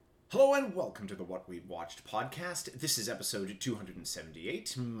Hello and welcome to the What We Watched podcast. This is episode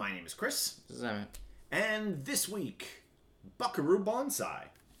 278. My name is Chris. And this week, Buckaroo Banzai.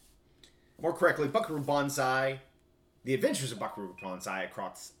 More correctly, Buckaroo Banzai, The Adventures of Buckaroo Banzai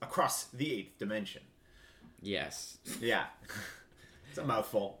across the Eighth Dimension. Yes. Yeah. It's a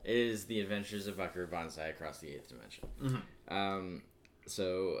mouthful. It is The Adventures of Buckaroo Banzai across the Eighth Dimension. Mm-hmm.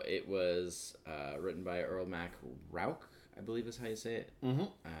 So it was written by Earl Mac Rauch, I believe is how you say it. Mm-hmm.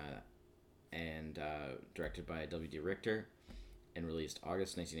 And directed by W.D. Richter and released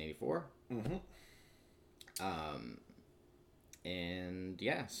August 1984. Mm-hmm. And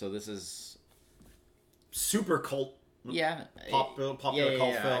yeah, so this is super cult. Yeah. Popular cult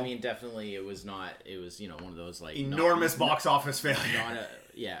film. I mean, definitely it was, one of those like enormous box office failure.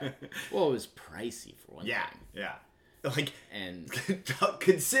 Well, it was pricey for one thing. Yeah. Like, and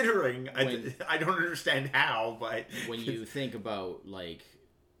considering, I don't understand how, but when you think about like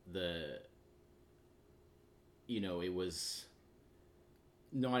it was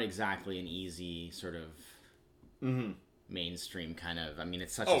not exactly an easy sort of mainstream kind of. I mean,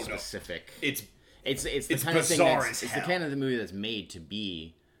 it's such a specific. No. It's the kind of thing that's, it's the kind of the movie that's made to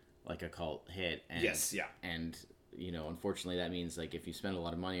be like a cult hit. And, yes, yeah. And unfortunately, that means like if you spend a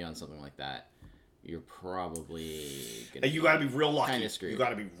lot of money on something like that, you're probably you got to be real lucky. Kind of screwed. You got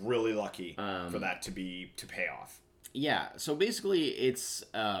to be really lucky for that to pay off. Yeah. So basically, it's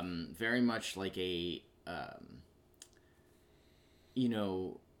very much like a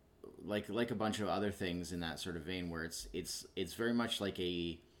like a bunch of other things in that sort of vein, where it's very much like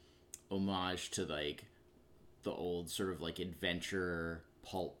a homage to like the old sort of like adventure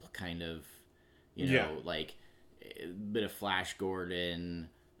pulp kind of, like a bit of Flash Gordon.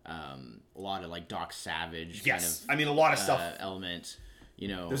 A lot of like Doc Savage kind of, I mean, a lot of stuff element,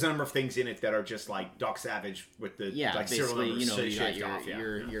 there's a number of things in it that are just like Doc Savage with the like basically you got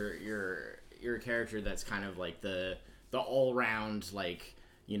your your character that's kind of like the all-round like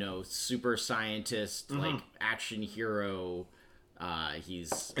super scientist, like action hero.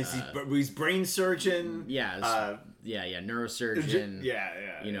 He's brain surgeon,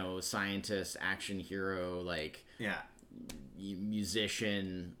 neurosurgeon, scientist, action hero, like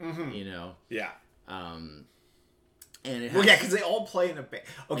musician, and it has, because they all play in a band.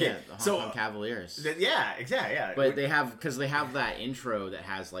 Okay, the Hong Kong Cavaliers. Exactly. But they have that intro that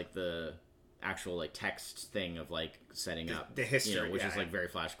has like the actual like text thing of like setting up the history, which is like very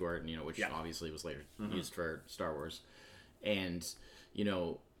Flash Gordon, which obviously was later used for Star Wars, and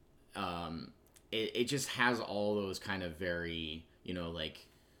it just has all those kind of very like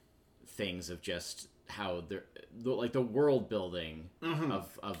things of just how the world building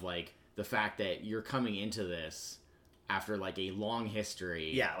of like the fact that you're coming into this after like a long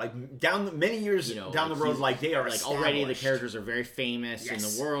history, like many years down the road, like they are like already the characters are very famous in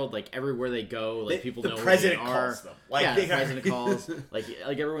the world, like everywhere they go, like people know where they are. Calls them. Like the president calls, like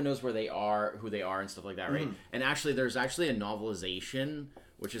everyone knows where they are, who they are, and stuff like that, right? And actually, there's actually a novelization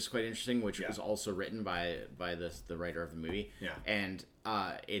which is quite interesting, which was also written by the writer of the movie, and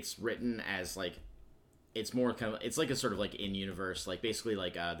it's written as like. It's more kind of, it's like a sort of like in-universe, like basically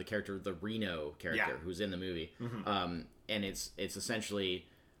like the character, the Reno character who's in the movie. And it's essentially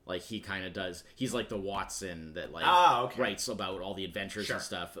like he kind of does, he's like the Watson that like writes about all the adventures and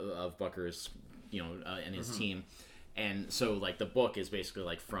stuff of Buckaroo's, and his team. And so like the book is basically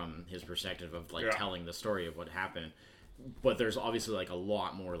like from his perspective of like telling the story of what happened. But there's obviously like a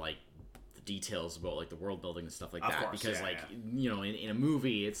lot more like details about like the world building and stuff like that. Course, because in a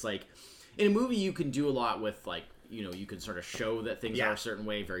movie, it's like, in a movie, you can do a lot with, like, you can sort of show that things are a certain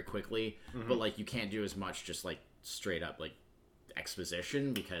way very quickly, but, like, you can't do as much just, like, straight up, like,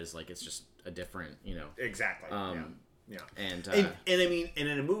 exposition, because, like, it's just a different, Exactly. And I mean, and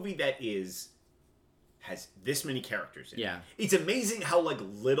in a movie that has this many characters in it, it's amazing how, like,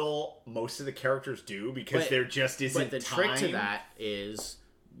 little most of the characters do, because there just isn't But the time. trick to that is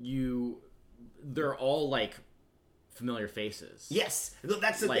they're all, like, familiar faces. Yes,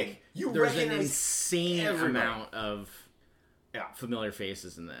 that's the thing. There's an insane amount of familiar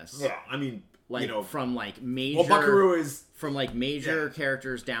faces in this. Yeah, I mean, from like major. Well, Buckaroo is from like major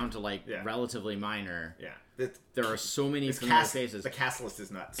characters down to like relatively minor. Yeah, there are so many familiar faces. The cast list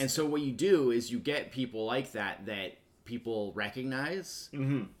is nuts. And so what you do is you get people like that people recognize,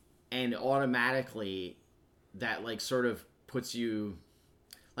 and automatically that like sort of puts you,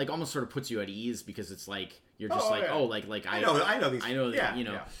 like almost sort of puts you at ease, because it's like. You're just I know these.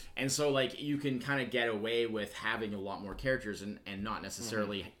 And so like you can kind of get away with having a lot more characters and not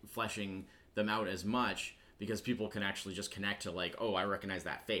necessarily fleshing them out as much, because people can actually just connect to like, oh, I recognize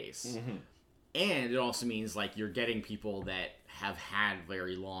that face. And it also means like you're getting people that have had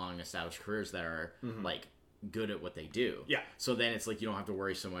very long established careers that are like good at what they do. Yeah. So then it's like you don't have to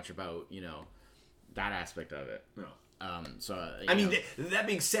worry so much about, that aspect of it. No. I mean, that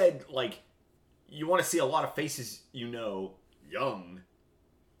being said, like, you want to see a lot of faces, young.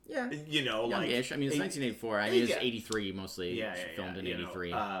 Yeah. Youngish. I mean, it's 1984. I mean, it's 83 mostly. Yeah, filmed in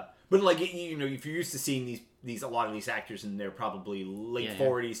 83. But like, if you're used to seeing a lot of these actors in their probably late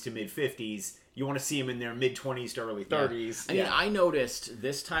 40s to mid 50s, you want to see them in their mid 20s to early 30s. I mean, I noticed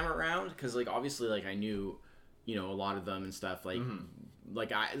this time around because, like, obviously, like I knew, a lot of them and stuff. Like,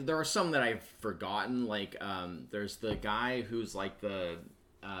 there are some that I've forgotten. Like, there's the guy who's like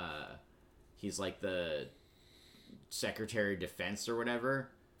he's like the Secretary of Defense or whatever.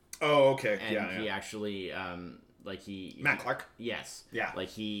 Oh, okay. And he actually, Matt Clark. Yes. Yeah. Like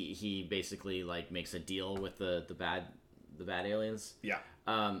he basically like makes a deal with the bad aliens. Yeah.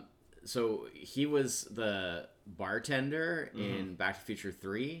 So he was the bartender in Back to the Future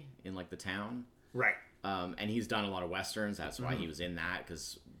 3 in like the town. Right. And he's done a lot of westerns. That's why he was in that,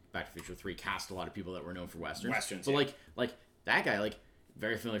 because Back to the Future 3 cast a lot of people that were known for westerns. So like that guy, like,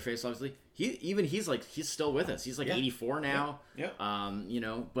 very familiar face, obviously. He's still with us. He's like 84 now. Yeah.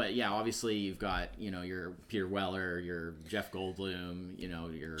 But yeah, obviously you've got, your Peter Weller, your Jeff Goldblum,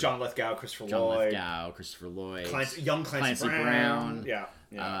 your John Lithgow, Christopher Lloyd, Clancy Brown. Yeah.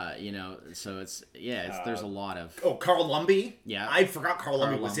 So it's there's a lot of. Oh, Carl Lumbly. Yeah. I forgot Carl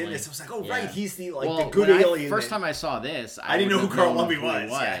Lumbly was in this. I was like, right, he's the the good alien. First time I saw this, I didn't know who Carl Lumbly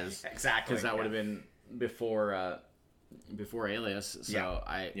was. Yeah, exactly. Because that would have been before Alias, so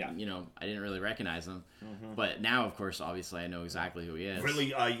I didn't really recognize him. But now, of course, obviously, I know exactly who he is.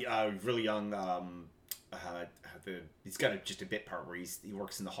 Really young. He's got just a bit part where he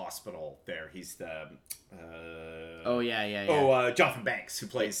works in the hospital there. He's the. Jonathan Banks, who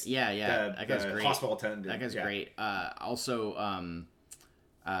plays. That guy's great. Hospital attendant. That guy's great. Also,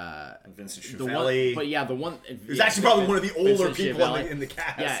 Vincent Schiavelli. The one. He's actually probably one of the older people in the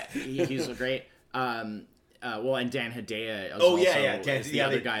cast. Yeah, he's great. And Dan Hedaya. The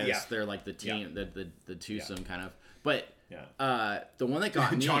other guy. They're like the team, the twosome kind of. But the one that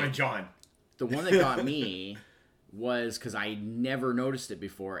got me, John and John. The one that got me was because I never noticed it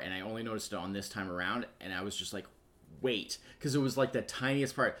before, and I only noticed it on this time around, and I was just like, wait, because it was like the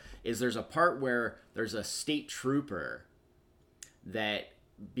tiniest part. There's a part where there's a state trooper that.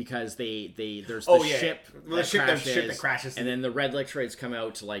 Because there's the ship that crashes, and then the red electrodes come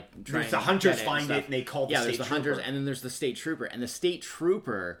out to like try. The hunters find it, and they call the state there's the trooper. Hunters, and then there's the state trooper, and the state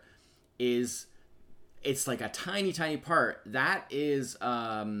trooper it's like a tiny part. That is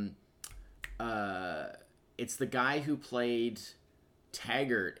it's the guy who played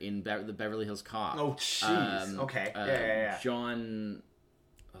Taggart in the Beverly Hills Cop. Oh jeez. Okay. John.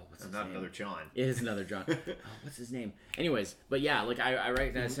 Not another John. It is another John. What's his name? Anyways, but yeah, like I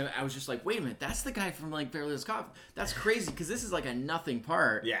recognized him. I was just like, wait a minute, that's the guy from like Beverly Hills Cop. That's crazy because this is like a nothing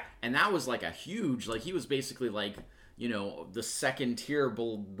part. Yeah. And that was like a huge, like he was basically like, the second tier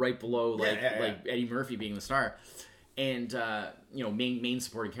right below like Eddie Murphy being the star. And main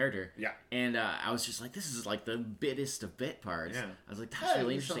supporting character. Yeah. And I was just like, this is like the bittest of bit parts. Yeah. I was like, that's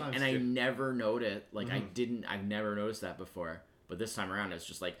really interesting. And I never noticed, like I've never noticed that before. But this time around, it's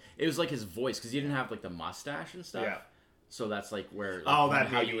just like it was like his voice because he didn't have like the mustache and stuff. Yeah. So that's like where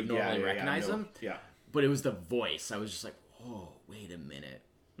how you would normally recognize him. Yeah. But it was the voice. I was just like, oh, wait a minute.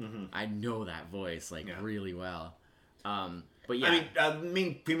 I know that voice really well. But yeah, I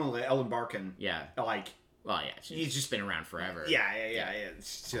mean, people like Ellen Barkin. Yeah. Like. Well, yeah, she's just been around forever. Yeah.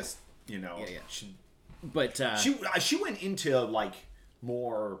 It's just But she went into like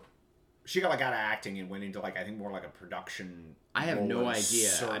more. She got like out of acting and went into like I think more like a production. I have no idea.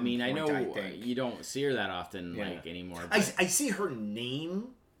 I mean, I know you don't see her that often like anymore. But I see her name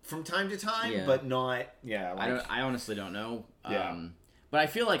from time to time, but not. Yeah, like, I honestly don't know. Yeah. But I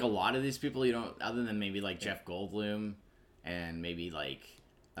feel like a lot of these people you don't, other than maybe like Jeff Goldblum and maybe like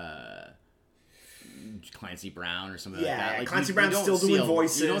Clancy Brown or something like that. Like Clancy Brown's still doing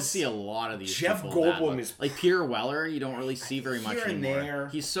voices. You don't see a lot of these. Jeff people Goldblum is like Peter Weller. You don't really see very much anymore. There.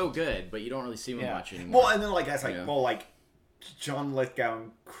 He's so good, but you don't really see him much anymore. Well, and then like guys like like John Lithgow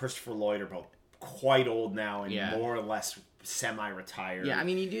and Christopher Lloyd are both quite old now and more or less semi-retired. Yeah, I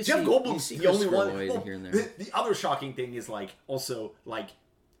mean, you do. Jeff Goldblum's the only one. Well, here and there. The other shocking thing is like also like.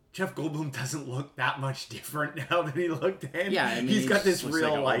 Jeff Goldblum doesn't look that much different now than he looked then. Yeah, I mean, he's got this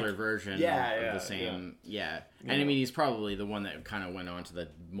real like older version of the same. Yeah. And I mean, he's probably the one that kind of went on to the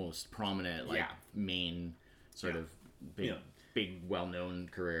most prominent, main sort of big, well-known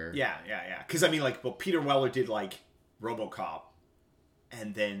career. Yeah. Because I mean, like, well, Peter Weller did like RoboCop.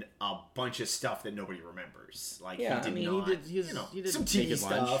 and then a bunch of stuff that nobody remembers. Like he did some TV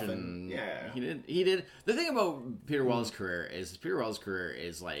stuff, and he did. The thing about Peter Wells' career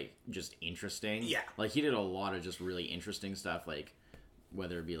is like just interesting. Yeah, like he did a lot of just really interesting stuff, like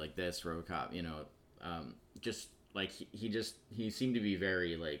whether it be like this RoboCop, just like he seemed to be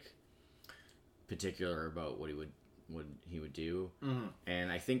very like particular about what he would do,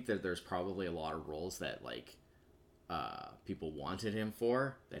 and I think that there's probably a lot of roles that like people wanted him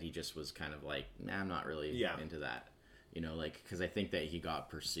for that he just was kind of like, nah, I'm not really into that, like because I think that he got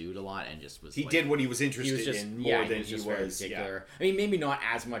pursued a lot and just was did what he was interested in more than he was particular. I mean, maybe not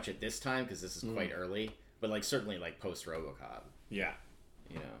as much at this time because this is quite early, but like certainly like post RoboCop,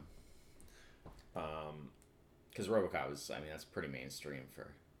 because RoboCop was, I mean, that's pretty mainstream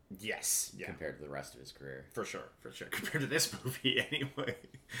for compared to the rest of his career, for sure compared to this movie anyway.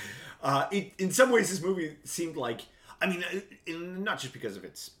 In some ways this movie seemed like, I mean, not just because of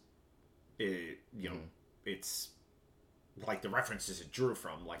its it's like the references it drew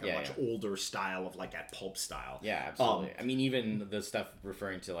from, like a much older style of like that pulp style. Yeah, absolutely. I mean, even the stuff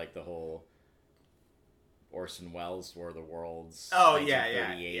referring to like the whole Orson Welles War of the Worlds. Oh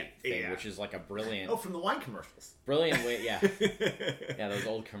thing, which is like a brilliant. Oh, from the wine commercials. Brilliant way, yeah, those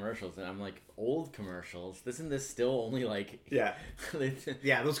old commercials, and I'm like, old commercials. Isn't this still only like? Yeah,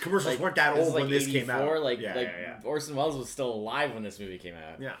 those commercials weren't that old when this came out. Like Orson Welles was still alive when this movie came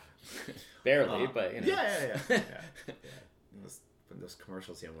out. Yeah, barely, but Yeah. Those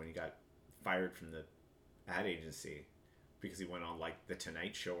commercials, when he got fired from the ad agency because he went on like the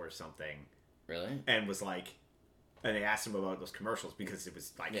Tonight Show or something. Really? And was like, and they asked him about those commercials because it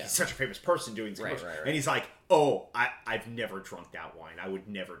was like he's such a famous person doing these commercials. Right. And he's like, "Oh, I've never drunk that wine. I would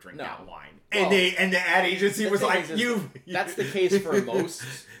never drink that wine." And and the ad agency was like, That's the case for most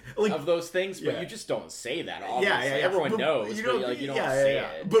of those things, but you just don't say that. Obviously, everyone knows. You don't say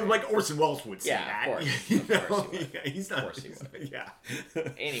it. But like Orson Welles would say that. Of course. He's not. Of course he would. Yeah.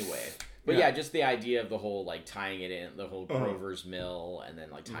 Anyway. But just the idea of the whole like tying it in, the whole Grover's Mill, and then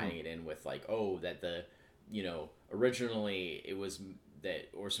like tying it in with like, that the, originally it was that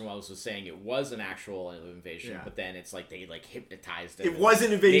Orson Welles was saying it was an actual invasion, but then it's like they like hypnotized him. It was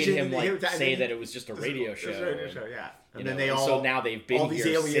an invasion. Made him like say that it was just a radio show. And then they so now they've been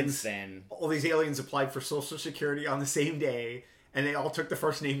here since then. All these aliens applied for Social Security on the same day, and they all took the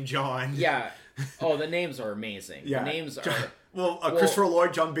first name John. Yeah. Oh, the names are amazing. Yeah. The names are. Well, Christopher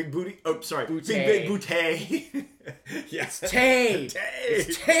Lloyd, John Big Booty. Oh, sorry, Big Booty. Yes, Tay.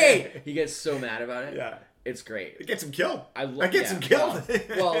 It's Tay. He gets so mad about it. Yeah, it's great. It gets him killed. It gets him killed.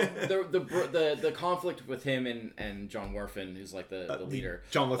 Well, the conflict with him and John Warfin, who's like the leader.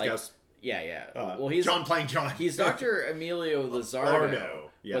 John Lithgow. Well, he's John playing John. He's Dr. Emilio Lizardo.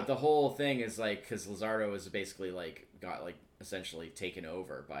 Yeah. But the whole thing is like because Lizardo is basically like got like essentially taken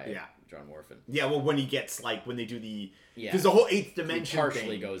over by John Warfin. Yeah, well, when he gets like when they do the because the whole eighth dimension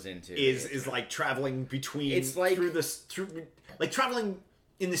partially goes into is like traveling between through traveling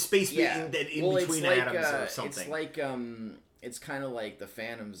in the space in between atoms or something. It's like it's kind of like the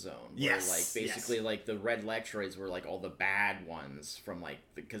Phantom Zone. Where, like basically like the red Lectroids were like all the bad ones from like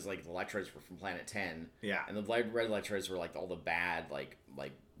because like the Lectroids were from Planet 10. Yeah, and the red Lectroids were like all the bad like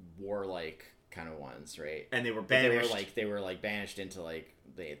warlike kind of ones, right? And they were banished. They were banished into like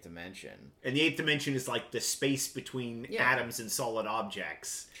the eighth dimension. And the eighth dimension is like the space between atoms and solid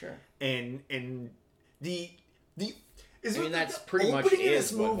objects. Sure. And that's pretty much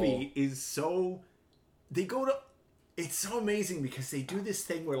this movie is so they go to. It's so amazing because they do this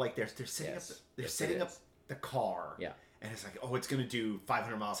thing where like they're setting up the car. Yeah. And it's like, it's going to do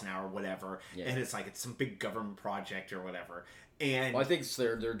 500 miles an hour, whatever. Yeah. And it's like it's some big government project or whatever. And I think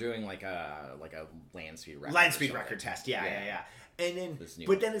they're doing like a land speed record test. Yeah. And then,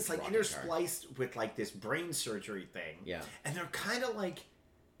 but then it's like interspliced with like this brain surgery thing. Yeah. And they're kind of like,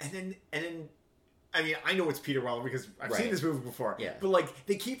 and then. I mean, I know it's Peter Weller because I've seen this movie before. Yeah. But like,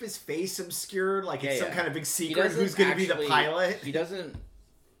 they keep his face obscured, like it's some kind of big secret. Who's going to be the pilot?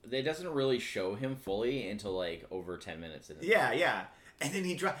 They doesn't really show him fully until like over 10 minutes into yeah. And then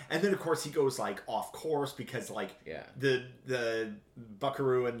and then of course he goes like off course because like the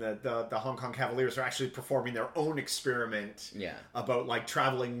Buckaroo and the Hong Kong Cavaliers are actually performing their own experiment about like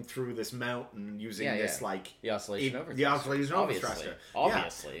traveling through this mountain using this like the oscillation over thruster.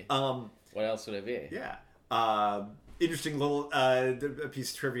 Obviously. What else would it be? Yeah. Interesting little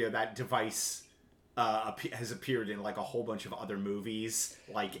piece of trivia. That device has appeared in like a whole bunch of other movies.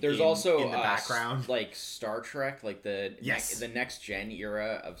 Like there's also in the background, like Star Trek, like the next gen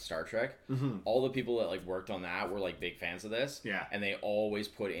era of Star Trek. Mm-hmm. All the people that like worked on that were like big fans of this. Yeah, and they always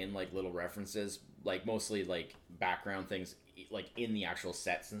put in like little references, like mostly like background things like in the actual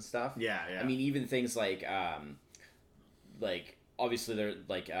sets and stuff. Yeah, yeah. I mean, even things like obviously they're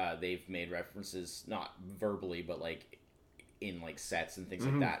like they've made references not verbally but like in like sets and things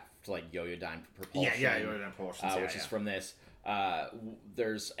like that to like Yoyodyne Propulsion. Yoyodyne Propulsion, which is from this.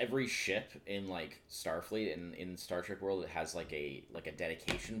 There's every ship in like Starfleet and in Star Trek world that has like a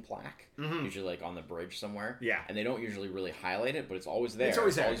dedication plaque, usually like on the bridge somewhere. Yeah, and they don't usually really highlight it, but it's always there. It's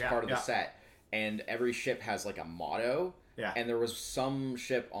always part of the set. And every ship has like a motto. Yeah. And there was some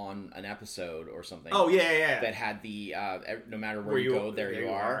ship on an episode or something. Oh yeah. That had the no matter where you go, there you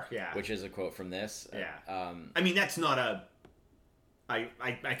are. Yeah. Which is a quote from this. Yeah. I mean, that's not a.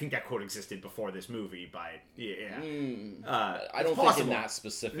 I think that quote existed before this movie, but yeah. I don't think in that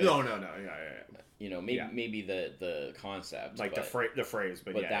specific. No. Yeah. You know, maybe the concept, like the phrase,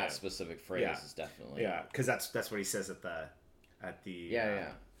 but that specific phrase is definitely because that's what he says at the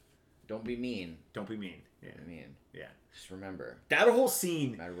Don't be mean. Don't be mean. Yeah. Don't be mean. Yeah. Just remember that whole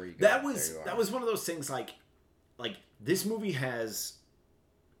scene. No matter where you go, that was one of those things like this movie has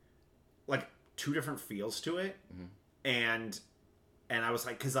like two different feels to it, and I was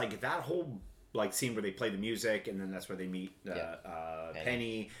like, because like that whole like scene where they play the music and then that's where they meet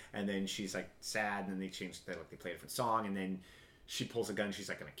Penny, and then she's like sad and then they play a different song and then she pulls a gun, she's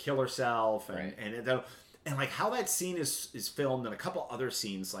like gonna kill herself and like how that scene is filmed, and a couple other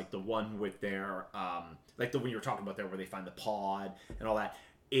scenes like the one with their like the one you were talking about there where they find the pod and all that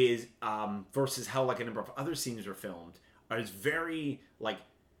is versus how like a number of other scenes are filmed is very like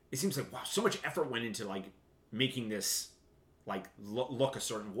it seems like wow, so much effort went into like making this like look a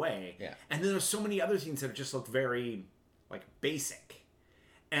certain way, and then there's so many other things that just look very like basic,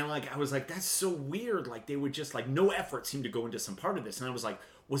 and like I was like that's so weird, like they would just like no effort seemed to go into some part of this, and I was like,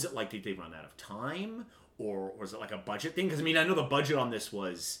 was it like did they run out of time or was it like a budget thing? Because I mean I know the budget on this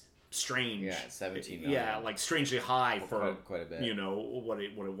was strange, 17 million, like strangely high for quite a bit, you know what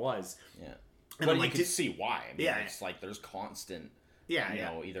it was, and but you can see why. I mean, it's like there's constant you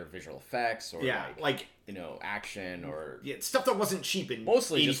know, either visual effects or like you know, action or stuff that wasn't cheap in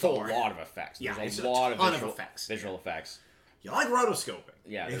mostly 84. Just a lot of effects. There's a lot of visual effects. You like rotoscoping?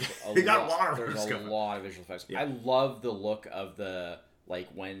 Yeah, there's a lot of visual effects. I love the look of the like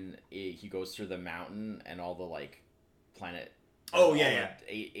when he goes through the mountain and all the like planet.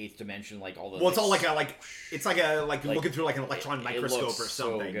 Eighth dimension, like all the. Well, it's all it's like looking through like an electron microscope or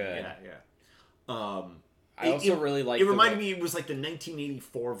something. So good. Yeah. I also really like. It reminded me. It was like the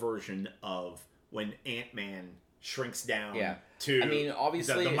 1984 version of when Ant-Man shrinks down. To I mean,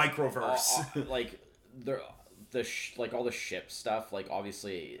 obviously the microverse. Like like all the ship stuff. Like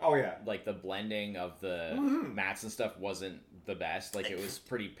obviously. Like the blending of the mats and stuff wasn't the best. Like it was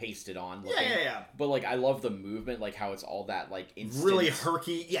pretty pasted on looking. Yeah. But like I love the movement. Like how it's all that like instant. Really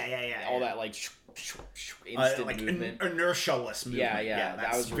herky. All that like. Instant movement, inertialess movement. Yeah.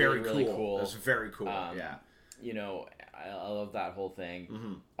 That was really cool. That was very cool. You know, I love that whole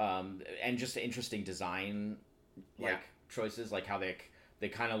thing. And just interesting design, choices, like how they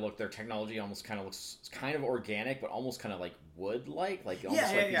kind of look. Their technology almost kind of looks kind of organic, but almost kind of like wood-like, like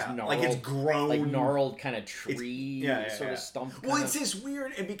almost like these gnarled, like it's grown, like gnarled kind of tree sort of stump. Well, it's this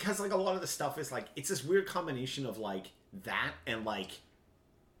weird, and because like a lot of the stuff is like it's this weird combination of like that and like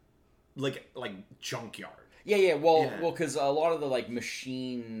junkyard. Well, because a lot of the like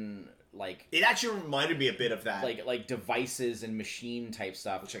machine, like it actually reminded me a bit of that, like devices and machine type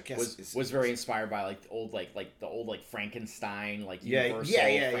stuff, which I guess was very inspired by like the old Frankenstein, like Universal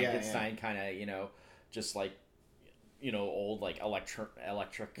Frankenstein kind of, you know, just like, you know, old like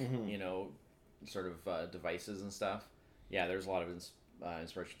electric you know, sort of devices and stuff. Yeah, there's a lot of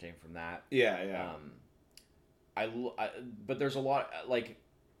inspiration taken from that. But there's a lot like.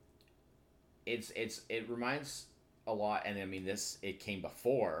 It reminds a lot, and I mean it came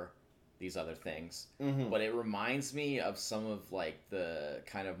before these other things, but it reminds me of some of like the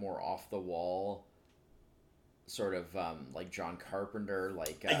kind of more off the wall sort of like John Carpenter,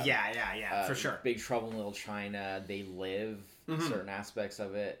 like for sure. Big Trouble in Little China. They Live, certain aspects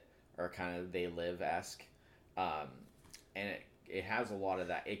of it are kind of They Live-esque, and it has a lot of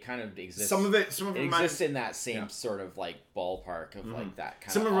that. It kind of exists. Some of it exists in that same sort of like ballpark of like that kind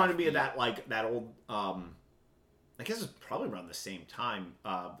of. Some of it reminded me of that like that old. I guess it was probably around the same time.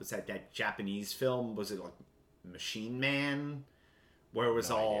 Was that Japanese film? Was it like Machine Man? Where it was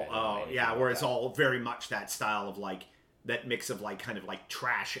it's all very much that style of like that mix of like kind of like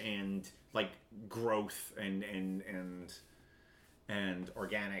trash and like growth and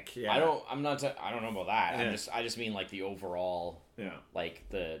organic. I don't know about that. I just mean like the overall like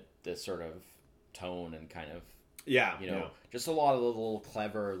the sort of tone and kind of you know just a lot of the little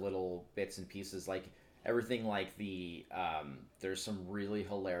clever little bits and pieces, like everything like the there's some really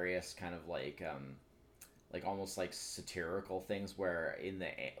hilarious kind of like almost like satirical things where in the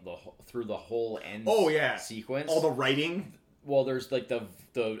through the whole end sequence, all the writing. Well, there's like the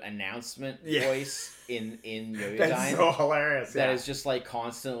announcement voice in Yoyodyne. That's so hilarious. That is just like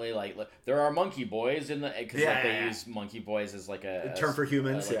constantly like there are monkey boys in the because they use monkey boys as like a term for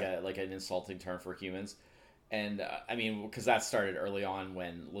humans, like an insulting term for humans, and I mean because that started early on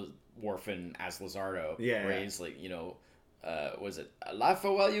when Worf as Lizardo raised like was it laugh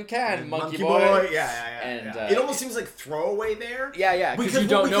for while you can, monkey boy? And it almost seems like throwaway there. Because you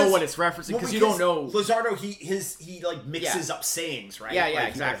don't know what it's referencing because you don't know Lizardo. He like mixes up sayings, right?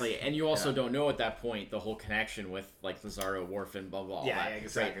 Exactly. And you also don't know at that point the whole connection with like Lizardo, Worf, and blah blah.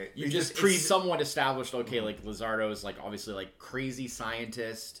 Exactly. Right? You just it's somewhat established. Okay, like Lizardo is like obviously like crazy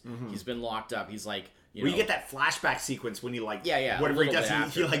scientist. He's been locked up. He's like. You get that flashback sequence when he like whatever he does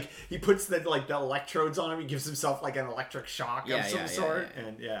he puts the electrodes on him. He gives himself like an electric shock of some sort.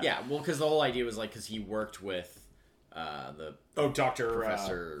 And well, because the whole idea was like because he worked with the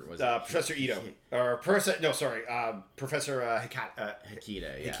Professor Ito or Professor Hikita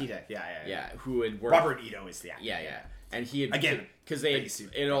who had worked Robert Ito is the actor and he had again because it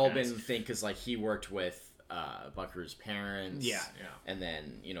had all been because like he worked with Buckaroo's parents and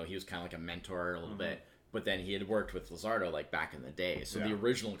then he was kind of like a mentor a little bit, but then he had worked with Lizardo like back in the day, so the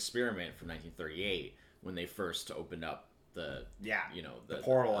original experiment from 1938 when they first opened up the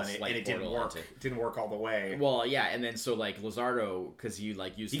portal and it didn't work all the way. Well, and then so like Lizardo because he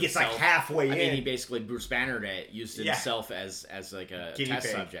like used he gets like halfway in. I mean he basically Bruce Bannered it, used himself as like a test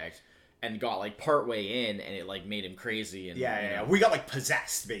subject. And got like part way in, and it like made him crazy. And we got like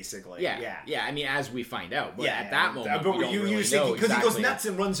possessed basically. I mean, as we find out, but at that moment, but you really know because he goes nuts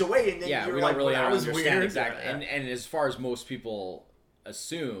and runs away, and then you're we like, don't really understand weird. exactly. And as far as most people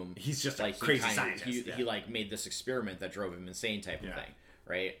assume, he's just like crazy scientist. He like made this experiment that drove him insane, type of thing,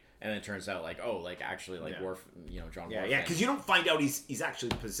 right? And then it turns out like actually like Worf, John Worf. Because you don't find out he's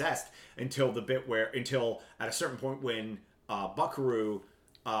actually possessed until at a certain point when Buckaroo.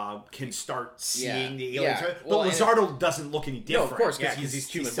 Can start seeing the aliens, but Lizardo doesn't look any different. No, of course, because he's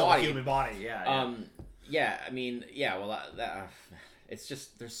human body. Human body, I mean, it's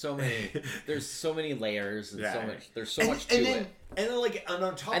just there's so many layers and there's so much to it. And then like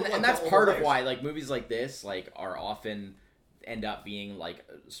on top of and that's part of why like movies like this like are often end up being like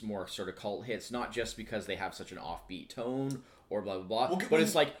more sort of cult hits, not just because they have such an offbeat tone. Or blah blah blah, but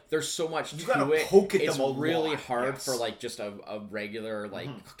it's like there's so much to it. It's really hard for like just a regular like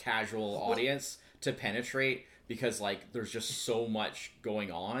casual audience to penetrate because like there's just so much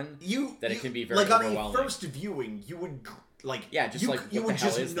going on that it can be very overwhelming. On a first viewing, you would you would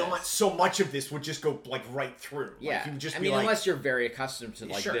just not so much of this would just go like right through. Yeah, you would just unless you're very accustomed to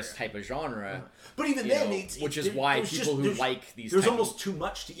like this type of genre. But even then, which is why people who like these there's almost too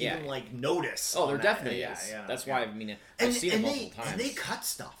much to even like notice. Oh, there definitely is. That's why I mean I've seen it multiple times. And they cut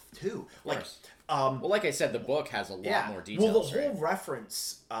stuff too. Like like I said, the book has a lot more details. Well, the whole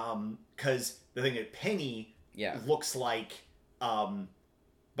reference, because the thing that Penny looks like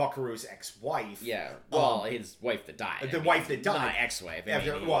Buckaroo's ex-wife. Yeah, well, his wife that died. The wife that died. Not ex-wife.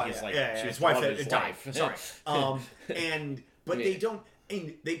 His wife that died. Sorry. But they don't.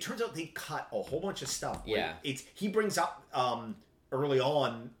 And they turns out they cut a whole bunch of stuff. He brings up early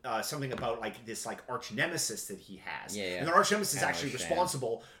on something about like this like arch nemesis that he has. And the arch nemesis is actually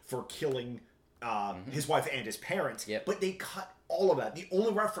responsible for killing his wife and his parents. But they cut all of that. The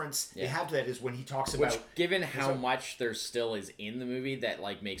only reference they have to that is when he talks about... Which, given how much there still is in the movie that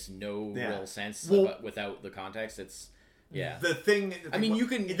like makes no real sense without the context, it's... The thing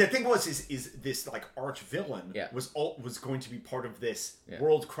is this like arch villain was going to be part of this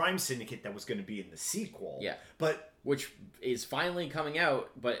world crime syndicate that was going to be in the sequel. But which is finally coming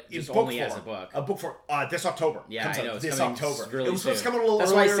out, but just only as a book. A book for this October. Yeah, I know. This October. Really it was supposed to come out a little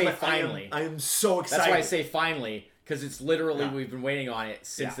earlier. That's why I say finally. I am so excited. That's why I say finally, because it's literally we've been waiting on it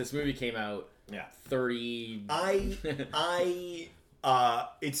since this movie came out. 30.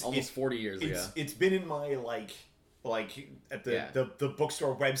 It's almost 40 years ago. It's been in my like at the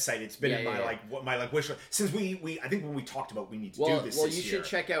bookstore website. It's been in my wish list since we I think when we talked about we need to do this. Well, you should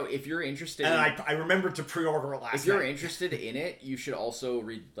check out if you're interested. And I remembered to pre-order it last night. If you're interested in it, you should also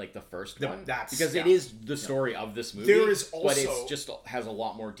read like the first one because it is is the story of this movie. There is also, but it's just has a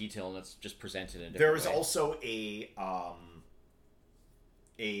lot more detail and it's just presented in a different there is way. Also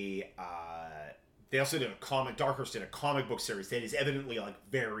they also did Dark Horse did a comic book series that is evidently like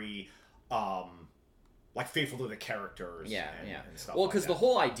very like faithful to the characters, and stuff. Well, because the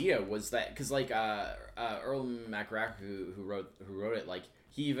whole idea was that because like Earl McGrath who wrote it, like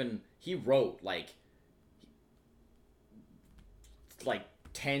he wrote like like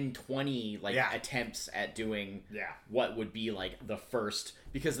 10, 20 like attempts at doing what would be like the first,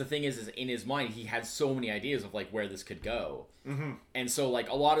 because the thing is in his mind he had so many ideas of like where this could go. And so like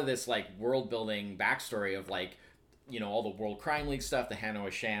a lot of this like world building backstory of like, you know, all the World Crime League stuff, the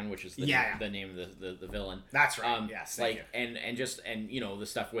Hanoi Shan, which is the name of the villain. That's right. Yes. Like and you know the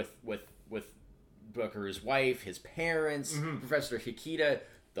stuff with Buckaroo's wife, his parents, Professor Hikita,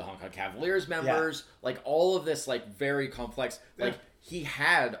 the Hong Kong Cavaliers members, like all of this like very complex. Like he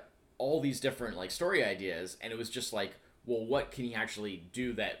had all these different like story ideas, and it was just like, well, what can he actually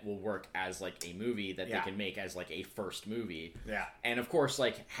do that will work as like a movie that they can make as like a first movie? Yeah. And of course,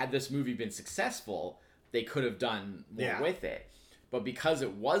 like had this movie been successful, they could have done more with it. But because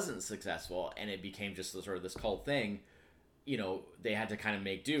it wasn't successful and it became just sort of this cult thing, you know, they had to kind of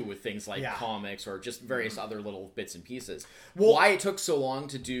make do with things like comics or just various other little bits and pieces. Well, why it took so long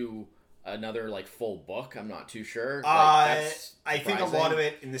to do another like full book, I'm not too sure. I think a lot of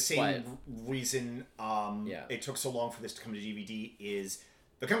it in the same reason it took so long for this to come to DVD is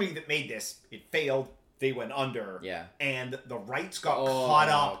the company that made this, it failed, they went under, and the rights got caught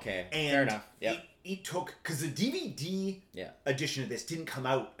up. Okay, and fair enough. Yep. It took, because the DVD edition of this didn't come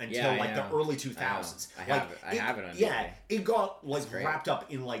out until the early 2000s. I have it on DVD. Yeah, it got like wrapped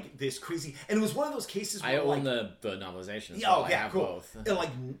up in like this crazy, and it was one of those cases where I own the novelization. So I have both. And like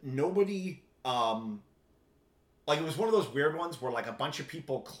nobody, like it was one of those weird ones where like a bunch of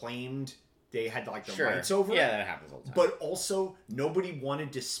people claimed they had like the rights over it. Yeah, that happens all the time. But also nobody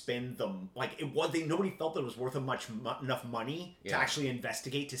wanted to spend them, like nobody felt that it was worth enough money to actually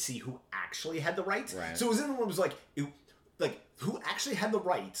investigate to see who actually had the rights. Right. So it was in the one was like who actually had the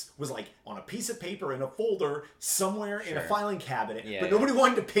rights was like on a piece of paper in a folder somewhere in a filing cabinet, but nobody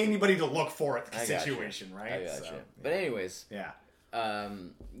wanted to pay anybody to look for it. Situation, right? I gotcha. But anyways,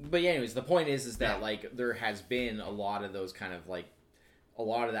 the point is that like there has been a lot of those kind of like a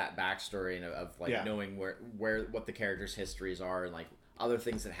lot of that backstory and of like knowing where what the characters' histories are and like other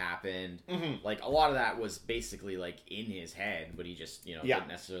things that happened. Like a lot of that was basically like in his head, but he just didn't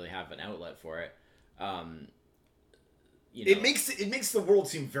necessarily have an outlet for it. It makes the world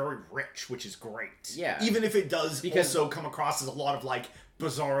seem very rich, which is great. Yeah, even if it does also come across as a lot of like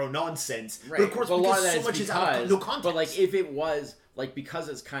bizarro nonsense. Right. But of course, but because so much is out of no context. But like if it was like because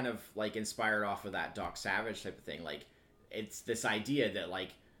it's kind of like inspired off of that Doc Savage type of thing, like. It's this idea that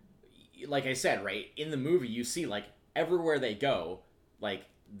like I said, right, in the movie you see like everywhere they go, like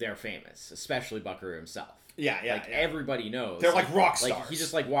they're famous, especially Buckaroo himself. Everybody knows. They're like rock stars. Like he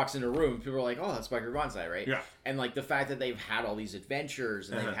just like walks into a room, people are like, oh, that's Buckaroo Banzai, right? Yeah. And like the fact that they've had all these adventures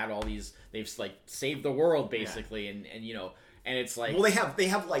and they've had all these, they've like saved the world basically, and you know, and it's like, well, they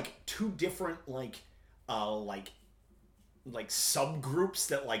have like two different like subgroups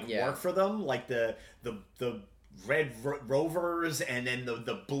that like work for them, like the Red Rovers and then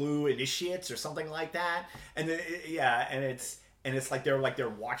the Blue Initiates or something like that, and then, and it's like they're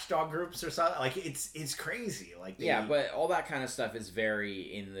watchdog groups or something. Like it's crazy. Like but all that kind of stuff is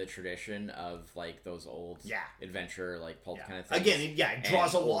very in the tradition of like those old adventure like pulp kind of things. Again, it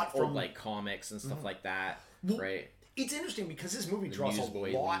draws a lot from old, like comics and stuff like that, right? It's interesting because this movie draws a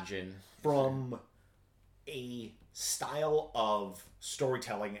lot from a style of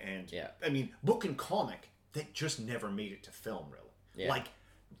storytelling and I mean book and comic that just never made it to film, really. Like,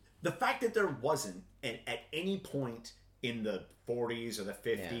 the fact that there wasn't, at any point in the 40s or the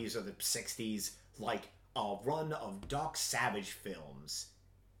 50s or the 60s, like, a run of Doc Savage films.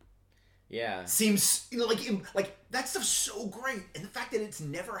 Seems, like, that stuff's so great. And the fact that it's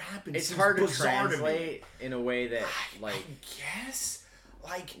never happened it's hard to translate in a way that, like... I guess...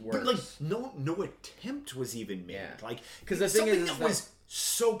 Like, works. But, like, no attempt was even made. Like, because the thing is that was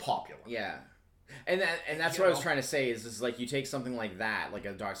so popular. And that's what I was trying to say is like you take something like that, like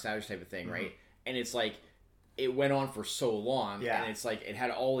a Doc Savage type of thing, right? And it's like it went on for so long, and it's like it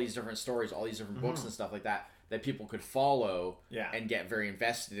had all these different stories, all these different books and stuff like that people could follow and get very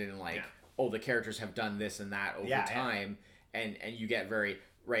invested in, like oh, the characters have done this and that over time, and you get very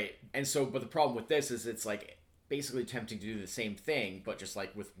and so but the problem with this is it's like basically attempting to do the same thing, but just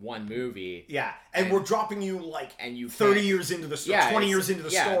like with one movie. And we're dropping you like 30 years into the story, 20 years into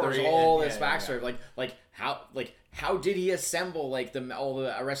the story. There's all this backstory, like how did he assemble like all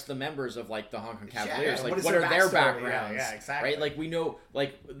the rest of the members of like the Hong Kong Cavaliers? Like what are their backgrounds? Exactly. Right, like we know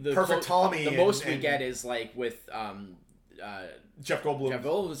like the Perfect Tommy. The most we get is like with Jeff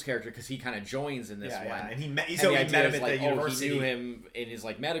Goldblum's character, because he kind of joins in this one, and he met him at the university. He knew him in his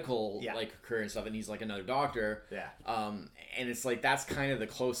like medical like career and stuff, and he's like another doctor. And it's like that's kind of the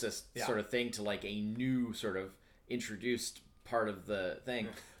closest sort of thing to like a new sort of introduced part of the thing.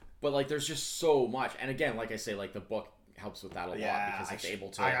 But like there's just so much, and again, like I say, like the book helps with that a lot because it's able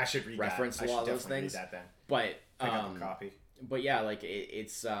to I should read reference that. a lot of those things. Read that then. But pick up a copy. But yeah, like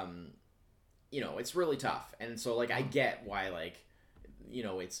it's it's really tough, and so like I get why like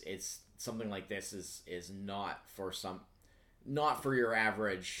it's something like this is not for your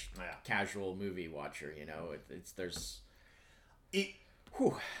average casual movie watcher. It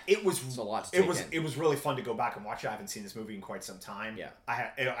was it's a lot to take in. It was really fun to go back and watch it. I haven't seen this movie in quite some time. Yeah, I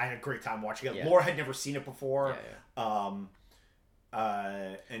had a great time watching it. Yeah. Laura had never seen it before. Yeah.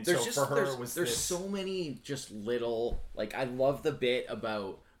 And there's so for her there's so many just little like I love the bit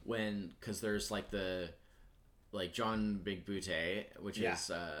about because there's like John Big Butte, which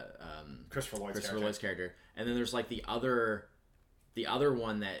is Christopher Lloyd's character, and then there's like the other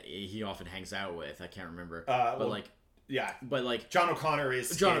one that he often hangs out with. I can't remember, but like John O'Connor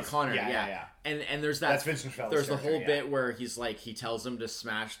is John O'Connor, yeah. And there's that. That's Vincent Fellows. There's the whole bit where he's like he tells him to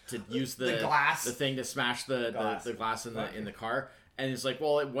use the glass, the thing to smash the glass in the car, and he's like,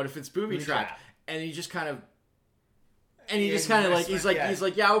 well, what if it's booby trap? And he just kind of. And he's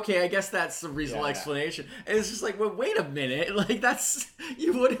like, yeah, okay, I guess that's a reasonable explanation. And it's just like, well, wait a minute, like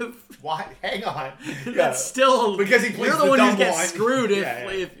you would have. Why? Hang on. That's still because he plays you're the one who gets one. Screwed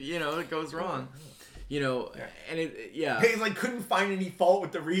if it goes wrong. And he like couldn't find any fault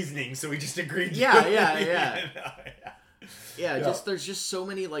with the reasoning, so he just agreed. There's just so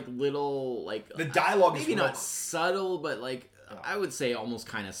many like little like the dialogue maybe not subtle, but like I would say almost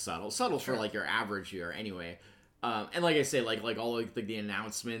kind of subtle for like your average viewer anyway. And like I say, like all like the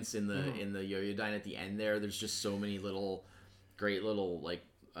announcements in the Yo-Yo Dine at the end there's just so many great little like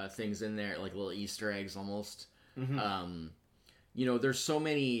things in there, like little Easter eggs almost. There's so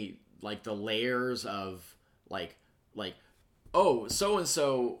many like the layers of like oh so and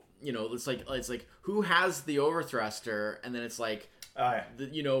so it's like who has the overthruster, and then it's like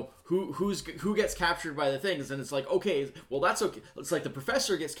who gets captured by the things, and it's like, okay, well that's okay. It's like the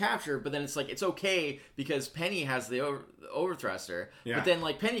professor gets captured, but then it's like it's okay because Penny has the overthruster. But then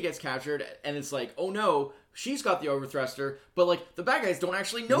like Penny gets captured, and it's like, oh no, she's got the overthruster, but like the bad guys don't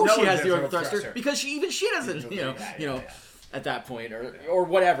actually know she has the overthruster because she doesn't. At that point, or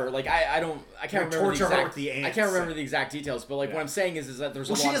whatever, like I can't remember the exact details, but like what I'm saying is that there's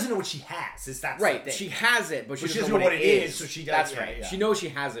she doesn't know what she has. Is that right? She has it, but she doesn't know what it is. So she does. That's right. Yeah. She knows she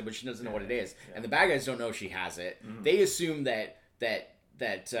has it, but she doesn't know what it is. Yeah. And the bad guys don't know she has it. Mm-hmm. They assume that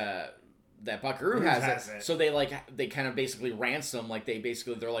Buckaroo has it, so they kind of basically ransom. Like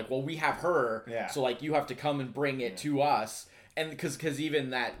they're like, well, we have her, so like you have to come and bring it to us. And because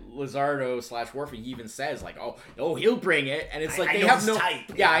even that Lizardo/Worf, he even says like, oh, he'll bring it, and it's like they have no type.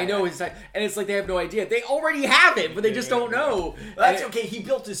 Yeah, I know his type, and it's like they have no idea. They already have it, but they just don't know. Well, that's okay. He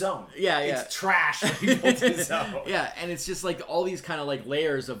built his own. Yeah. It's trash. He built his own. Yeah, and it's just like all these kind of like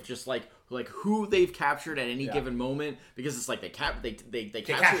layers of just like who they've captured at any given moment, because it's like they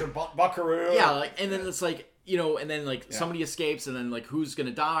captured Buckaroo. Yeah, like, and then it's like. And then like somebody escapes, and then like who's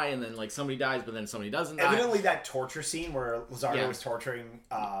gonna die, and then like somebody dies, but then somebody doesn't die. Evidently, that torture scene where Lizardo was torturing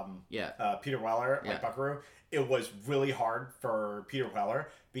Peter Weller, like Buckaroo, it was really hard for Peter Weller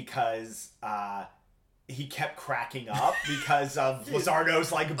because he kept cracking up because of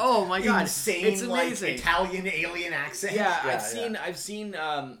Lizardo's like insane, it's amazing, like Italian alien accent. I've seen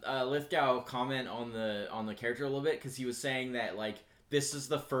Lithgow comment on the character a little bit, because he was saying that like. This is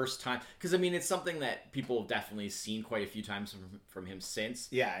the first time, because I mean it's something that people have definitely seen quite a few times from him since.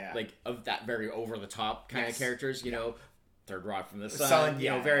 Like of that very over the top kind of characters, Third Rock from the Sun,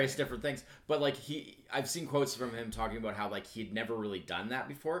 various different things. But like I've seen quotes from him talking about how like he'd never really done that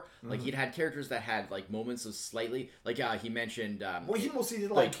before. Like he'd had characters that had like moments of slightly like he mentioned. He mostly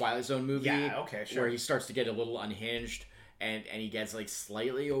did like Twilight Zone movie. Yeah, okay, sure. Where he starts to get a little unhinged and he gets like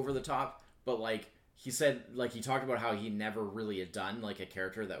slightly over the top, but like. He said, like, he talked about how he never really had done, like, a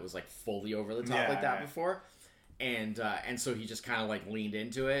character that was, like, fully over the top like that before. And so he just kind of, like, leaned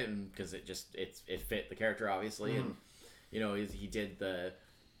into it, and because it fit the character, obviously. And, he did the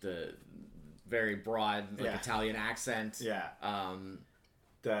very broad, like, Italian accent.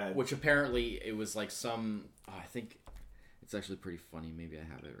 Which apparently it was, like, I think it's actually pretty funny. Maybe I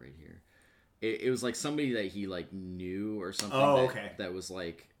have it right here. It was, like, somebody that he, like, knew or something. That was,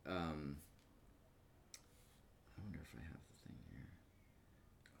 like,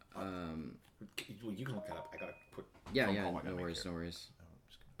 well, you can look that up. I gotta put. No worries.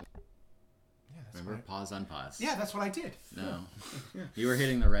 Remember, fine. Pause, unpause. Yeah, that's what I did. No, you were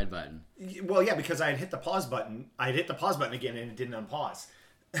hitting the red button. Well, yeah, because I had hit the pause button. I had hit the pause button again, and it didn't unpause.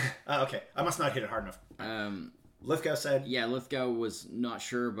 Okay, I must not hit it hard enough. Lithgow said. Yeah, Lithgow was not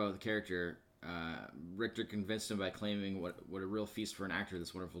sure about the character. Richter convinced him by claiming what a real feast for an actor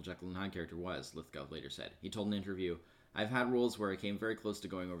this wonderful Jekyll and Hyde character was. Lithgow later said. He told an interview. I've had roles where I came very close to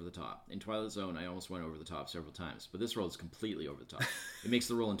going over the top. In Twilight Zone, I almost went over the top several times, but this role is completely over the top. It makes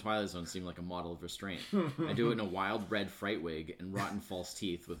the role in Twilight Zone seem like a model of restraint. I do it in a wild red fright wig and rotten false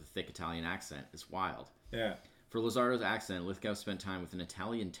teeth with a thick Italian accent. It's wild. Yeah. For Lizardo's accent, Lithgow spent time with an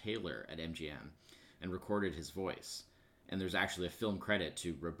Italian tailor at MGM and recorded his voice. And there's actually a film credit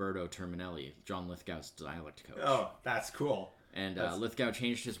to Roberto Terminelli, John Lithgow's dialect coach. Oh, that's cool. And Lithgow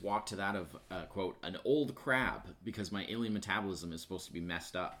changed his walk to that of, quote, an old crab because my alien metabolism is supposed to be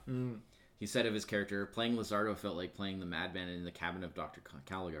messed up. He said of his character, playing Lizardo felt like playing the madman in the cabin of Dr.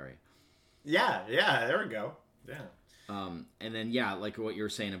 Caligari. Yeah, there we go. Yeah. And then, yeah, like what you were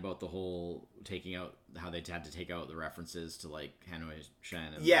saying about the whole taking out, how they had to take out the references to, like, Hanoi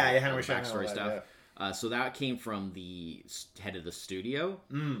Shan and Hanoi Shan backstory stuff. Yeah. So that came from the head of the studio,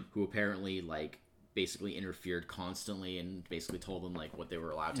 who apparently, like, basically interfered constantly and basically told them like what they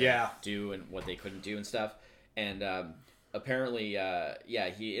were allowed to do and what they couldn't do and stuff. And apparently,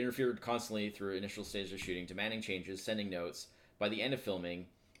 he interfered constantly through initial stages of shooting, demanding changes, sending notes. By the end of filming,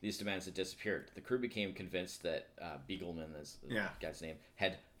 these demands had disappeared. The crew became convinced that Beagleman, is the guy's name,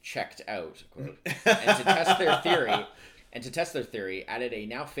 had checked out, quote, and to test their theory, added a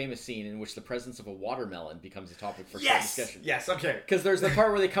now famous scene in which the presence of a watermelon becomes a topic for discussion. Yes, okay. Because there's the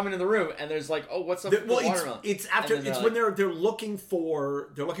part where they come into the room and there's like, oh, what's up with the watermelon? It's after when they're looking for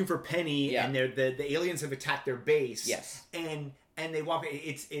Penny and the aliens have attacked their base. Yes, and they walk.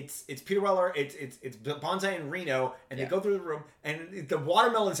 It's Peter Weller. It's Bonsai and Reno, and they go through the room, and the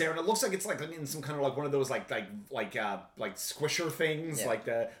watermelon's there, and it looks like it's like in some kind of like one of those like squisher things, like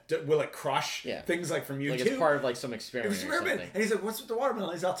the Will It Crush things like from YouTube. Like it's part of like some experiment. Or something. And he's like, "What's with the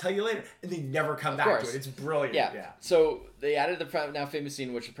watermelon?" He's, "I'll tell you later," and they never come back to it. It's brilliant. Yeah. So they added the now famous scene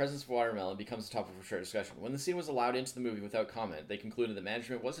in which the presence of watermelon becomes a topic for short discussion. When the scene was allowed into the movie without comment, they concluded the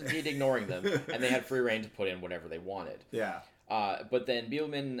management was indeed ignoring them, and they had free reign to put in whatever they wanted. Yeah. But then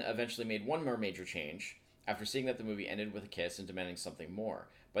Beelman eventually made one more major change after seeing that the movie ended with a kiss and demanding something more.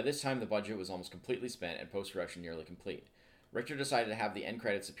 By this time, the budget was almost completely spent and post-production nearly complete. Richter decided to have the end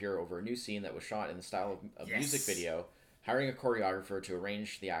credits appear over a new scene that was shot in the style of music video, hiring a choreographer to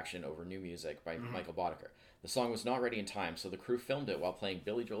arrange the action over new music by Michael Boddicker. The song was not ready in time, so the crew filmed it while playing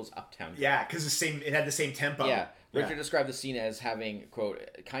Billy Joel's Uptown Girl. Yeah, because it had the same tempo. Yeah. Richter described the scene as having, quote,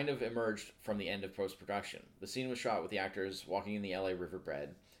 kind of emerged from the end of post-production. The scene was shot with the actors walking in the LA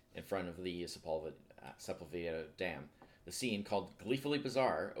Riverbed in front of the Sepulveda Dam. The scene, called Gleefully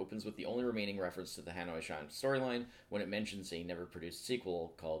Bizarre, opens with the only remaining reference to the Hanoi Shan storyline when it mentions a never-produced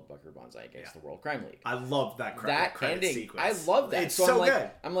sequel called Buckaroo Banzai Against the World Crime League. I love that ending sequence. I love that. It's so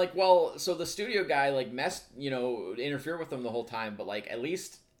good. I'm like, well, so the studio guy, like, interfered with them the whole time, but, like, at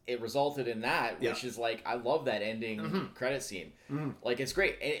least it resulted in that, which is, like, I love that ending credit scene. Like, it's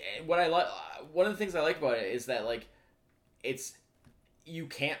great. And what I like, one of the things I like about it is that, like, you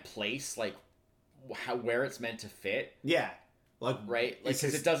can't place, like, where it's meant to fit. Yeah. Like, right? Like,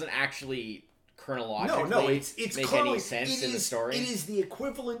 because it doesn't actually chronologically it's make any sense in the story. It is the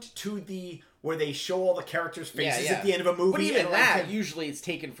equivalent to where they show all the characters' faces at the end of a movie. But even that, usually it's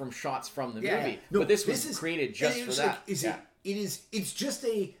taken from shots from the movie. No, but this was created just for that. It's just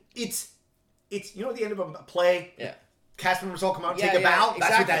it's at the end of a play. Yeah. Cast members all come out and take a bow. Exactly.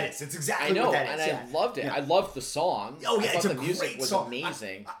 That's what that is. It's exactly what that is. I loved it. I loved the song. Oh yeah, the music was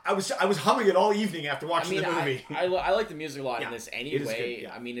amazing. I was humming it all evening after watching the movie. I like the music a lot in this anyway.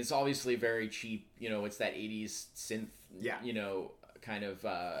 I mean, it's obviously very cheap. It's that 80s synth, kind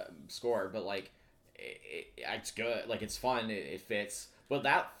of score, but like it's good. Like it's fun. It fits. But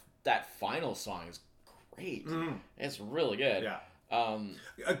that final song is great. It's really good. Yeah.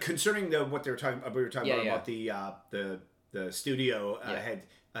 Concerning what they were talking about, we were talking about the studio head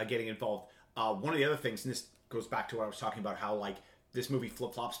getting involved. One of the other things, and this goes back to what I was talking about, how like this movie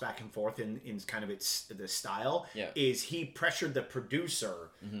flip flops back and forth in kind of the style. Is he pressured the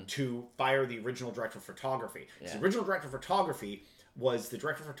producer to fire the original director of photography? The original director of photography was the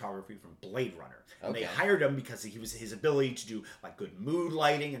director of photography from Blade Runner. And they hired him because he was his ability to do like good mood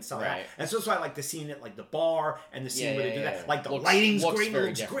lighting and stuff like that. And so that's why I like the scene at like the bar and the scene where they do that. Like the lighting's great, it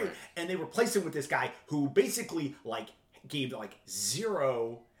looks great. And they replaced him with this guy who basically like gave like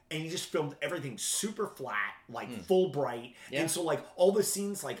zero, and he just filmed everything super flat, like full bright. And so like all the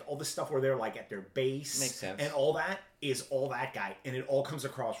scenes, like all the stuff where they're like at their base makes sense. And all that is all that guy, and it all comes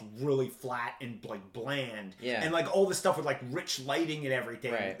across really flat and like bland. And like all the stuff with like rich lighting and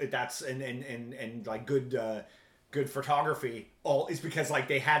everything. That's and like good photography. All is because like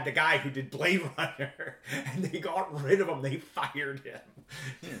they had the guy who did Blade Runner, and they got rid of him. They fired him.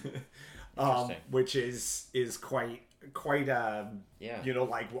 Which is quite quite you know,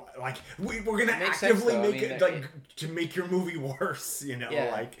 like we're gonna actively make it to make your movie worse, you know,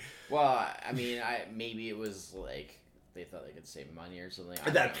 like. Well, I mean, maybe it was like they thought they could save money or something.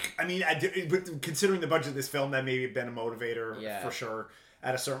 Considering the budget of this film, that may have been a motivator for sure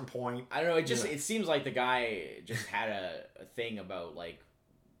at a certain point. I don't know. It seems like the guy just had a thing about like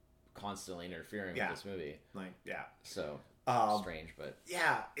constantly interfering with this movie. Like, so strange, but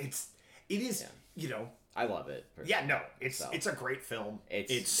it is. You know, I love it. Yeah, no, it's a great film.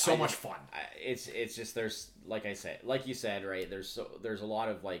 It's so much fun. It's just there's like you said, right? There's a lot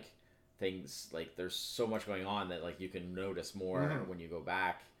of like things, like there's so much going on that like you can notice more when you go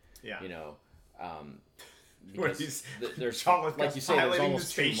back. Yeah, you know, because there's like you say, there's almost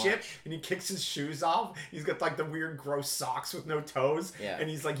the spaceship and he kicks his shoes off. He's got like the weird gross socks with no toes, and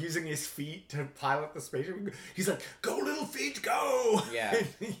he's like using his feet to pilot the spaceship. He's like, "Go little feet, go!" Yeah.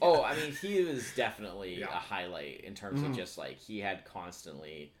 Oh, I mean, he was definitely a highlight in terms of just like he had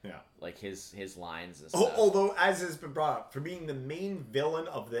constantly like his lines and stuff. Although, as has been brought up, for being the main villain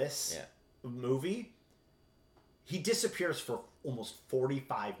of this movie, he disappears for almost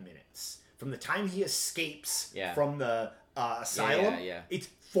 45 minutes. From the time he escapes from the asylum, it's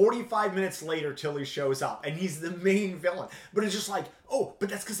 45 minutes later till he shows up, and he's the main villain. But it's just like, but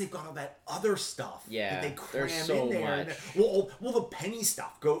that's because they've got all that other stuff that they cram in there. Much. Well, the Penny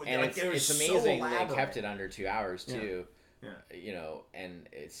stuff and like, it's amazing they kept it under 2 hours too. Yeah. You know, and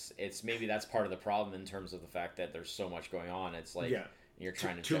it's maybe that's part of the problem in terms of the fact that there's so much going on. It's like you're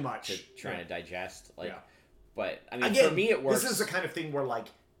trying to digest. Like, but I mean, again, for me, it works. This is the kind of thing where like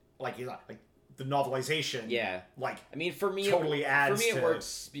the novelization, like I mean, for me, totally adds. For me, it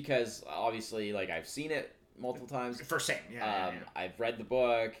works because obviously, like I've seen it multiple times. For same, I've read the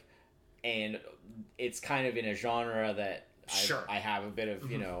book, and it's kind of in a genre that I have a bit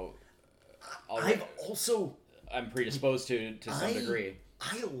of you know. I'm predisposed to some degree.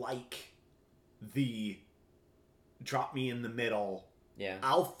 I like the drop me in the middle. Yeah,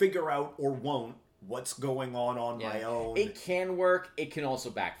 I'll figure out or won't what's going on my own. It can work. It can also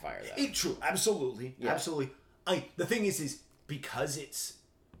backfire, though. True. Absolutely. Yeah. Absolutely. The thing is because it's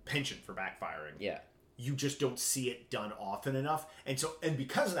penchant for backfiring. Yeah. You just don't see it done often enough. And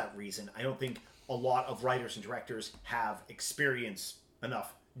because of that reason, I don't think a lot of writers and directors have experience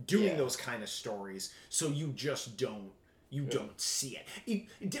enough doing those kind of stories. So you just don't see it.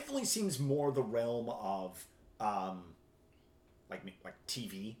 It definitely seems more the realm of like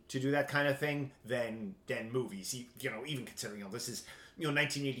TV to do that kind of thing than movies. You know, even considering this is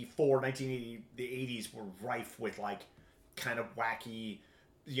 1984, the 80s were rife with like kind of wacky,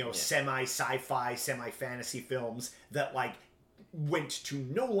 semi sci-fi, semi fantasy films that like went to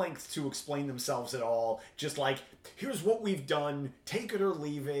no length to explain themselves at all. Just like, here's what we've done, take it or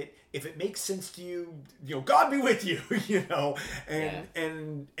leave it. If it makes sense to you, God be with you,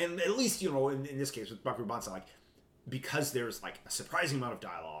 and at least in this case with Buckaroo Banzai, like, because there's like a surprising amount of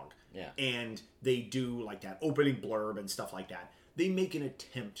dialogue, and they do like that opening blurb and stuff like that, they make an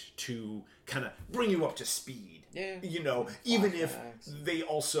attempt to kind of bring you up to speed. Even if they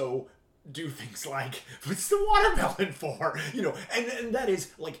also do things like, what's the watermelon for? And that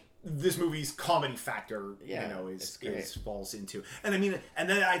is like this movie's comedy factor. Is falls into, and I mean, and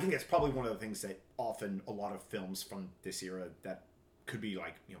then I think that's probably one of the things that often a lot of films from this era that could be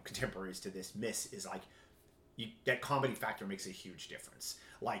like contemporaries to this miss is like. That comedy factor makes a huge difference.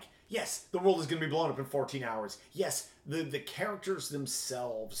 Like, yes, the world is going to be blown up in 14 hours. Yes, the characters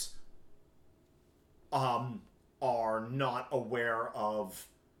themselves are not aware of,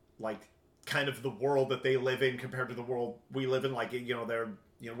 like, kind of the world that they live in compared to the world we live in. Like, they're...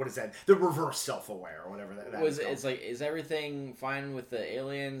 what is that? The reverse self-aware or whatever that is. It's like, is everything fine with the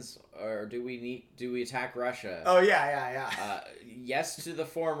aliens, or do we attack Russia? Oh yeah. Yes to the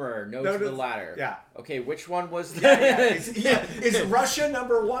former, no to the latter. Yeah. Okay, which one was that? Is Russia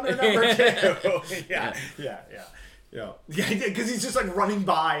number 1 or number 2? Yeah. Because he's just like running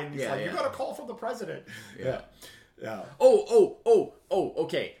by and he's like, you got a call from the president. Yeah. Oh.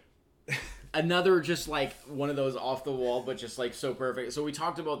 Okay. Another just like one of those off the wall, but just like so perfect. So we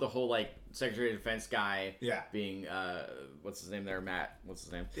talked about the whole like Secretary of Defense guy being what's his name there, Matt? What's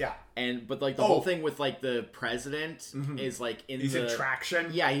his name? Yeah. But like the whole thing with like the president is like he's in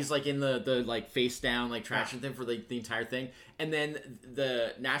traction. Yeah, he's like in the like face down like traction thing for like the entire thing. And then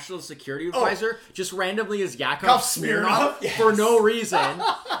the National Security Advisor just randomly is Yakov Smirnoff for no reason.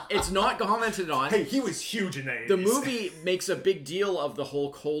 It's not commented on. Hey, he was huge in the 80s. The movie makes a big deal of the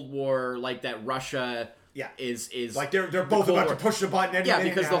whole Cold War, like that Russia is like they're both about to push the button.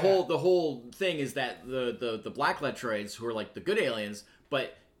 Because the whole thing is that the black Letroids, who are like the good aliens,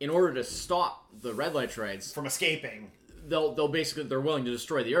 but in order to stop the red light droids from escaping, they'll basically, they're willing to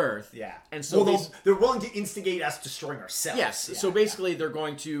destroy the Earth. Yeah. And so they're willing to instigate us destroying ourselves. Yes. Yeah, so basically, they're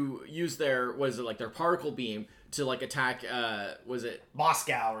going to use their their particle beam to like attack. Was it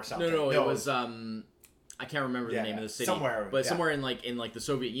Moscow or something? No, it was I can't remember the name of the city. Somewhere in the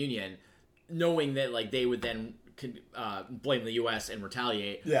Soviet Union, knowing that like they would then blame the U.S. and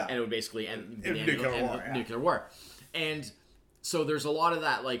retaliate. Yeah. And it would basically end nuclear war. And so there's a lot of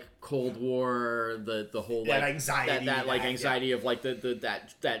that like Cold War, the whole like anxiety, anxiety of like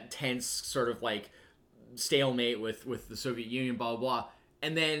that tense sort of like stalemate with the Soviet Union, blah blah blah,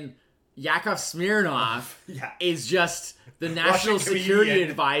 and then Yakov Smirnov is just the national security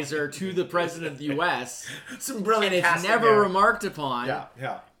advisor to the president of the U.S. Some brilliant, and it's never remarked upon.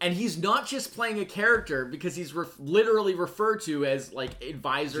 Yeah. And he's not just playing a character because he's literally referred to as like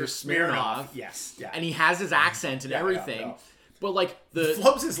advisor Smirnov. Yes, yeah. And he has his accent and everything. Yeah. But like he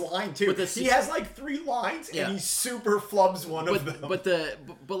flubs his line too. He has like 3 lines and he super flubs one of them. But the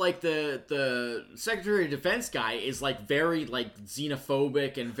Secretary of Defense guy is like very like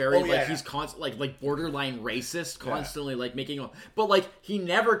xenophobic and very he's like borderline racist, constantly like making. But like he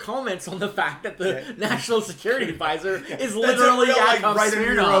never comments on the fact that the national security advisor is literally Yakov right Smirnov.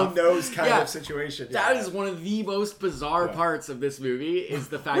 under your own nose kind of situation. That is one of the most bizarre parts of this movie is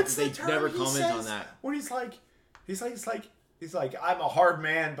the fact that they never comment on that. When he's like, I'm a hard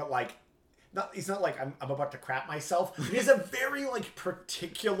man, but like, he's not like I'm about to crap myself. He has a very like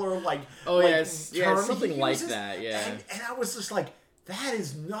particular like something like that. Yeah, and I was just like, that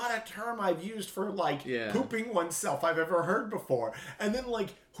is not a term I've used for like pooping oneself I've ever heard before. And then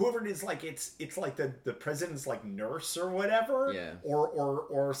like whoever it is, like it's like the president's like nurse or whatever,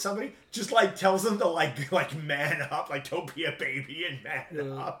 or somebody just like tells them to like man up, like don't be a baby and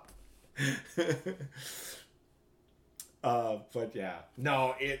man up. But yeah,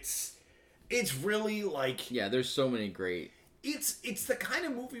 no, it's really like there's so many great. It's the kind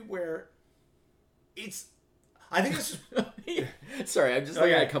of movie where I think it's just... Sorry, I'm just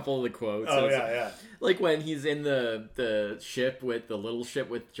looking at a couple of the quotes. Oh yeah. Like when he's in the ship with the little ship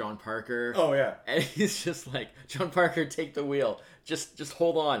with John Parker. Oh yeah, and he's just like, John Parker, take the wheel. Just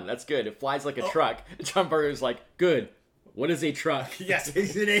hold on. That's good. It flies like a truck. And John Parker's like, good. What is a truck? Yes,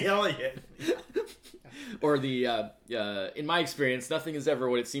 he's an alien. Or in my experience, nothing is ever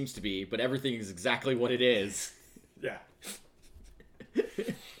what it seems to be, but everything is exactly what it is. Yeah.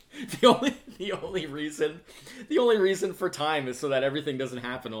 The only reason for time is so that everything doesn't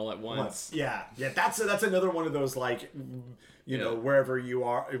happen all at once. Yeah. That's another one of those like, know, wherever you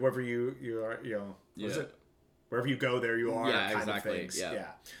are, wherever you are, what is it? Wherever you go, there you are. Yeah, kind exactly. Of things. Yeah.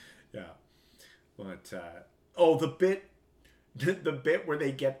 But the bit where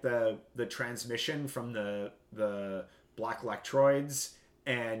they get the transmission from the black electroids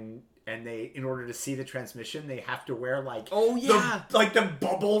and they, in order to see the transmission, they have to wear like the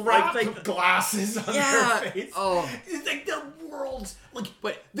bubble wrap glasses on their face. Oh, it's like the world's like.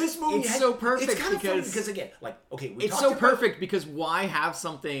 But this movie it's so perfect because again, like it's so perfect because why have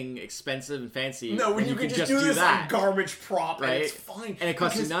something expensive and fancy? No, when you can just do this that like garbage prop, right? And it's fine, and it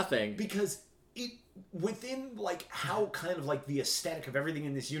costs you nothing because it. Within like how kind of like the aesthetic of everything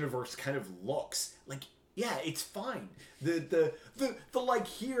in this universe kind of looks like, it's fine. The like,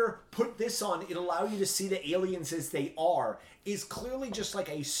 here, put this on, it allow you to see the aliens as they are, is clearly just like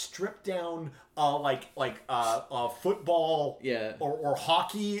a stripped down football or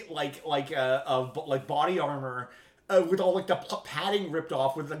hockey like body armor with all like the padding ripped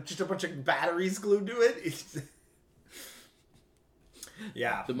off with like just a bunch of batteries glued to it. It's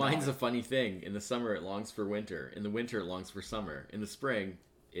yeah. The mind's a funny thing. In the summer, it longs for winter. In the winter, it longs for summer. In the spring,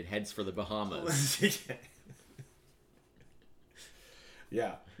 it heads for the Bahamas.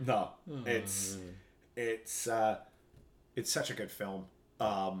 Yeah. No. It's such a good film.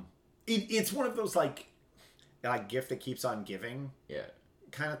 It's one of those like gift that keeps on giving. Yeah.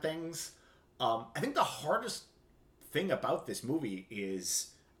 Kind of things. I think the hardest thing about this movie is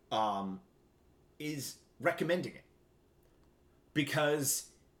recommending it. Because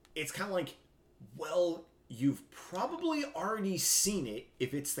it's kind of like, well, you've probably already seen it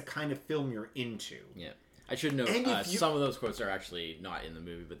if it's the kind of film you're into. Yeah. I should note, some of those quotes are actually not in the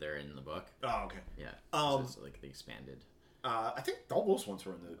movie, but they're in the book. Oh, okay. Yeah. So it's like the expanded. I think all those ones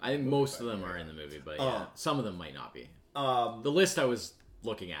were in the I think most of them are in the movie, but some of them might not be. The list I was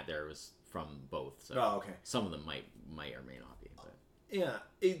looking at there was from both. So okay. Some of them might or may not be. But. Yeah,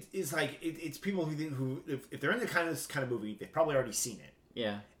 it's like it's people who if they're in this kind of movie, they've probably already seen it.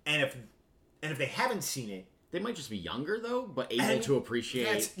 Yeah, and if they haven't seen it, They might just be younger though, but able to appreciate.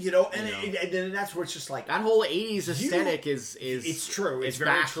 That's, and then that's where it's just like that whole '80s aesthetic is. It's true. It's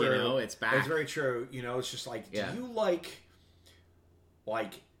very back, true. It's back. It's very true. It's just like, do you like? I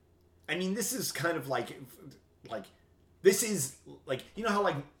mean, this is kind of like this is like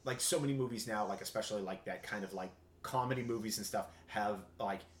how like so many movies now, like especially like that kind of like comedy movies and stuff have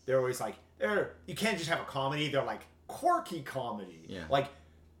like they're always like you can't just have a comedy. They're like quirky comedy. Yeah. Like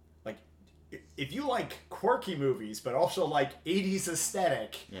if you like quirky movies, but also like 80s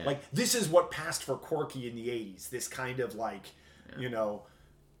aesthetic, like this is what passed for quirky in the 80s. This kind of like,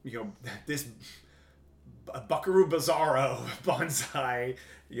 this Buckaroo Bizarro Banzai,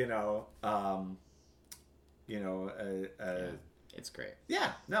 it's great.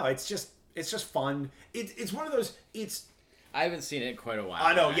 Yeah, no, it's just fun. It's one of those. I haven't seen it in quite a while.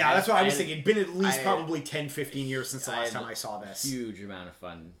 I know, yeah, that's what I was thinking. It's been at least probably 10, 15 years since the last time I saw this. Huge amount of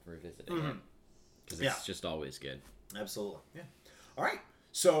fun revisiting it. Because it's just always good. Absolutely, yeah. All right,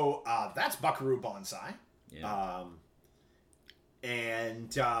 so that's Buckaroo Banzai. Yeah.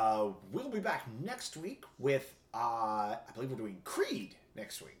 And we'll be back next week with, I believe we're doing Creed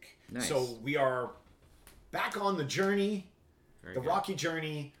next week. Nice. So we are back on the journey, Very good. Rocky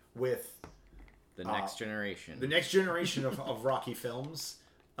journey with... The next generation. The next generation of Rocky films.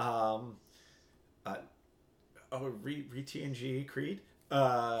 Re-TNG Creed.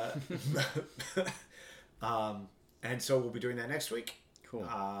 And so we'll be doing that next week. Cool.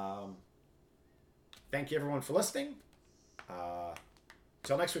 Thank you everyone for listening.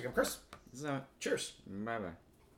 Till next week, I'm Chris. So, Cheers. bye-bye.